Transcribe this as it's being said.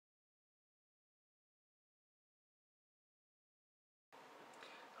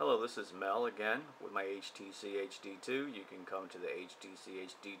Hello, this is Mel again with my HTC HD2. You can come to the HTC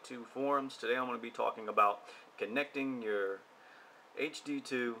HD2 forums. Today I'm going to be talking about connecting your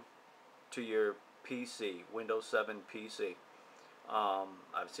HD2 to your PC, Windows 7 PC.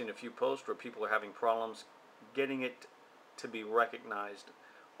 I've seen a few posts where people are having problems getting it to be recognized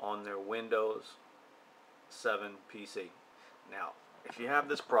on their Windows 7 PC. Now, if you have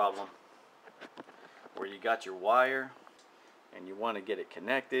this problem where you got your wire and you want to get it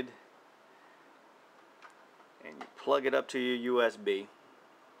connected and you plug it up to your USB,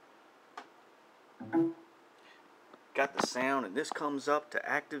 got the sound and this comes up to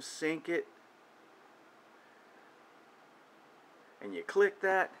active sync it, and you click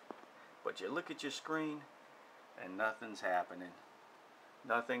that, but you look at your screen and nothing's happening.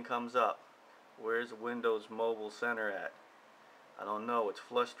 Nothing comes up. Where's Windows Mobile Center at? I don't know. It's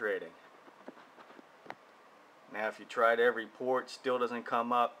frustrating. Now if you tried every port, still doesn't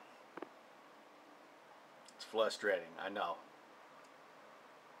come up. It's frustrating, I know.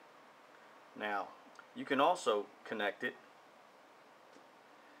 Now you can also connect it,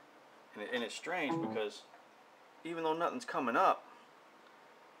 and it's strange because even though nothing's coming up,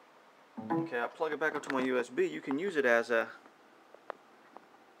 okay, I plug it back up to my USB, you can use it as a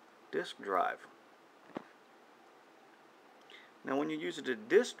disk drive. Now when you use it as a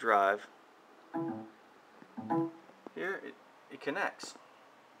disk drive, here it connects,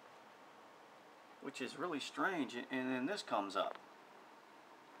 which is really strange, and then this comes up.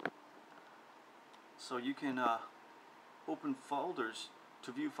 So you can open folders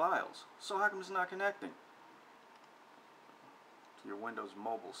to view files. So how come it's not connecting to your Windows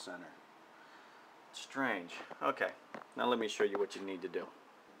Mobile Center? Strange. Okay, now let me show you what you need to do.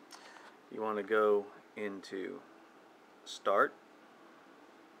 You want to go into Start,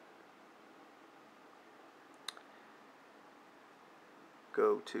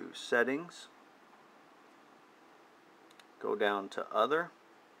 go to Settings, go down to Other.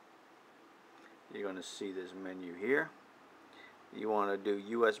 You're going to see this menu here. You want to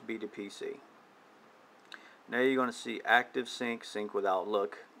do USB to PC. Now you're going to see Active Sync, Sync with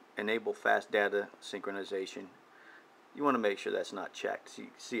Outlook, Enable Fast Data Synchronization. You want to make sure that's not checked.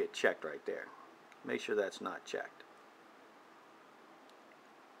 See it checked right there. Make sure that's not checked.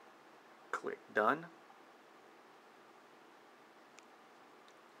 Click Done.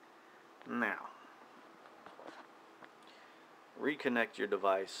 Now, reconnect your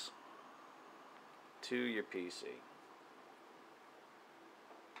device to your PC,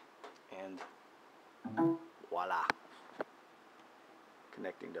 and voila,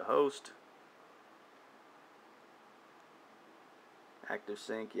 connecting to host, active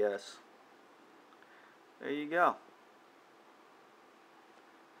sync, yes, there you go.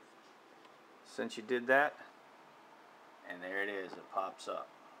 Since you did that, and there it is, it pops up.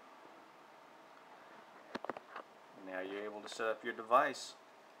 Now you're able to set up your device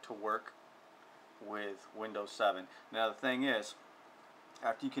to work with Windows 7. Now the thing is,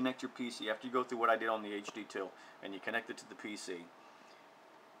 after you connect your PC, after you go through what I did on the HD2 and you connect it to the PC,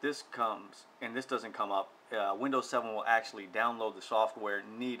 this comes, and this doesn't come up, Windows 7 will actually download the software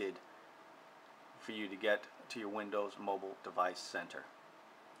needed for you to get to your Windows Mobile Device Center.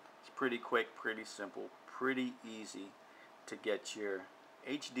 It's pretty quick, pretty simple, pretty easy to get your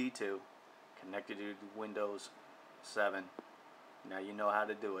HD2 connected to Windows 7. Now you know how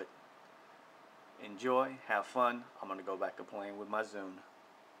to do it. Enjoy, have fun. I'm going to go back to playing with my Zune.